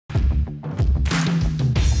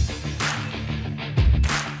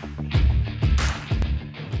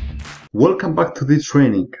Welcome back to this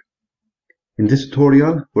training. In this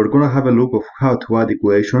tutorial, we're going to have a look of how to add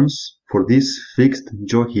equations for this fixed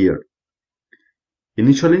jaw here.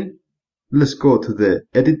 Initially, let's go to the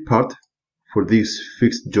edit part for this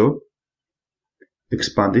fixed jaw,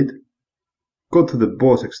 expand it, go to the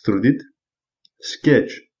boss extruded,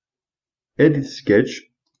 sketch, edit sketch,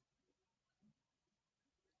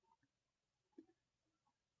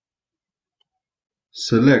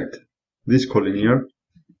 select this collinear,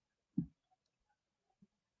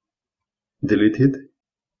 delete it,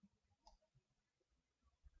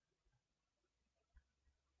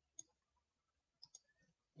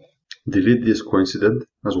 delete this coincident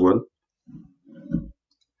as well,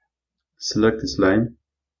 select this line,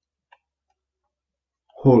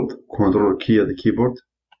 hold Ctrl key at the keyboard,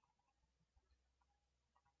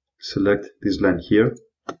 select this line here,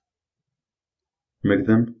 make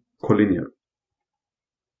them collinear.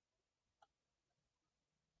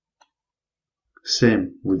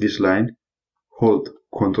 Same with this line, hold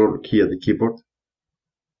Ctrl key at the keyboard,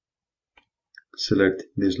 select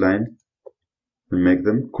this line and make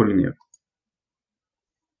them collinear.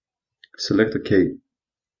 Select OK.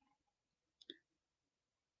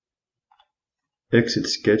 Exit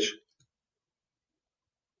sketch,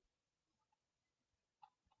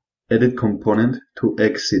 edit component to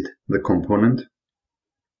exit the component,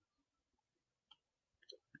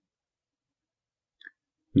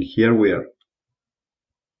 and here we are.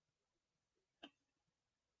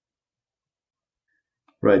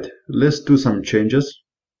 Right, let's do some changes.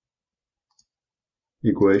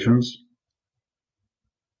 Equations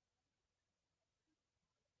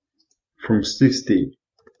from 60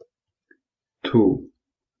 to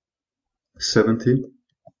 70.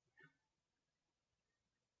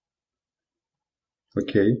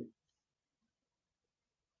 Okay.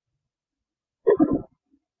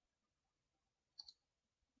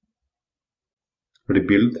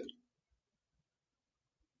 Rebuild.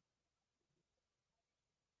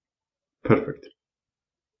 Perfect.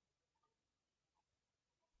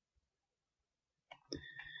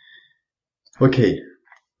 Okay,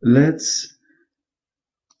 let's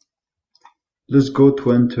go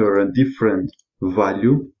to enter a different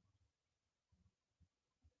value,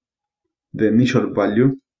 the initial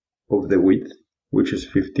value of the width, which is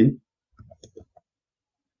 50.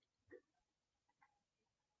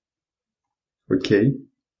 Okay.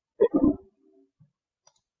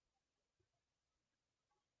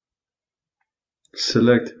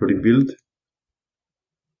 Select rebuild.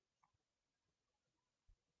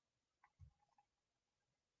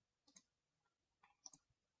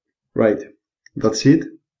 Right, that's it.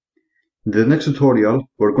 In the next tutorial,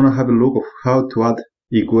 we're going to have a look of how to add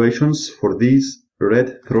equations for this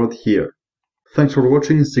red throat here. Thanks for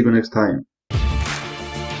watching, see you next time.